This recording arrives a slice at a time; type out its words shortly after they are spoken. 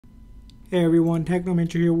Hey everyone,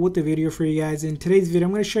 Technomentary here with a video for you guys. In today's video,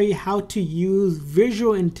 I'm going to show you how to use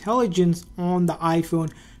visual intelligence on the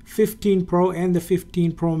iPhone 15 Pro and the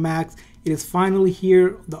 15 Pro Max. It is finally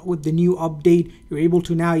here with the new update. You're able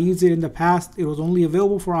to now use it. In the past, it was only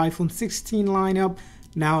available for iPhone 16 lineup.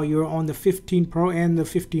 Now you're on the 15 Pro and the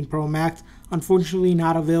 15 Pro Max. Unfortunately,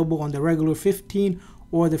 not available on the regular 15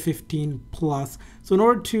 or the 15 Plus. So in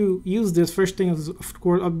order to use this, first thing is, of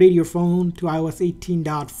course, update your phone to iOS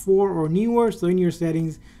 18.4 or newer. So in your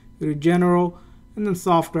settings, go to General and then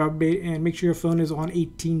Software Update and make sure your phone is on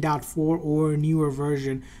 18.4 or newer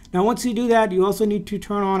version. Now once you do that, you also need to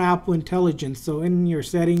turn on Apple Intelligence. So in your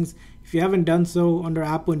settings, if you haven't done so under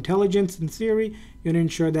Apple Intelligence in Siri, you're going to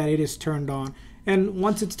ensure that it is turned on. And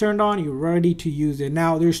once it's turned on, you're ready to use it.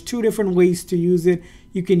 Now there's two different ways to use it.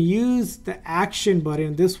 You can use the action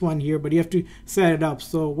button, this one here, but you have to set it up.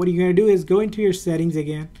 So what you're going to do is go into your settings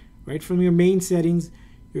again, right from your main settings.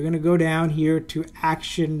 You're going to go down here to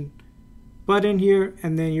action button here,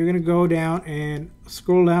 and then you're going to go down and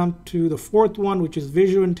scroll down to the fourth one, which is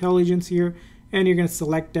visual intelligence here, and you're going to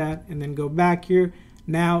select that and then go back here.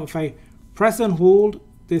 Now if I press and hold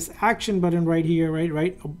this action button right here,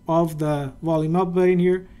 right above the volume up button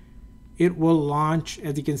here, it will launch,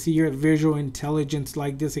 as you can see here, visual intelligence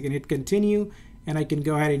like this. I can hit continue and I can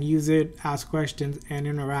go ahead and use it, ask questions and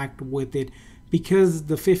interact with it. Because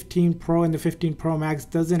the 15 Pro and the 15 Pro Max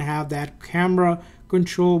doesn't have that camera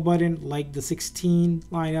control button like the 16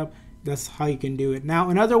 lineup, that's how you can do it. Now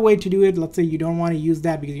another way to do it, let's say you don't want to use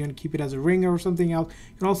that because you want to keep it as a ringer or something else,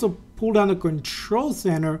 you can also pull down the control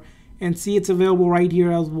center and see it's available right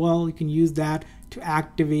here as well. You can use that to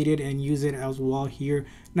activate it and use it as well here.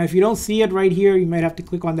 Now if you don't see it right here, you might have to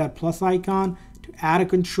click on that plus icon to add a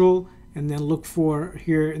control and then look for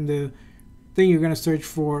here in the thing you're going to search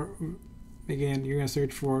for. Again, you're going to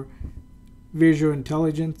search for visual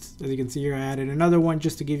intelligence. As you can see here, I added another one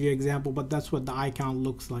just to give you an example, but that's what the icon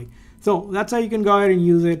looks like. So that's how you can go ahead and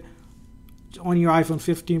use it on your iPhone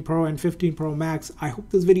 15 Pro and 15 Pro Max. I hope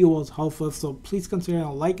this video was helpful, so please consider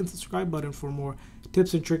a like and subscribe button for more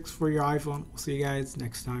tips and tricks for your iPhone. We'll see you guys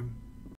next time.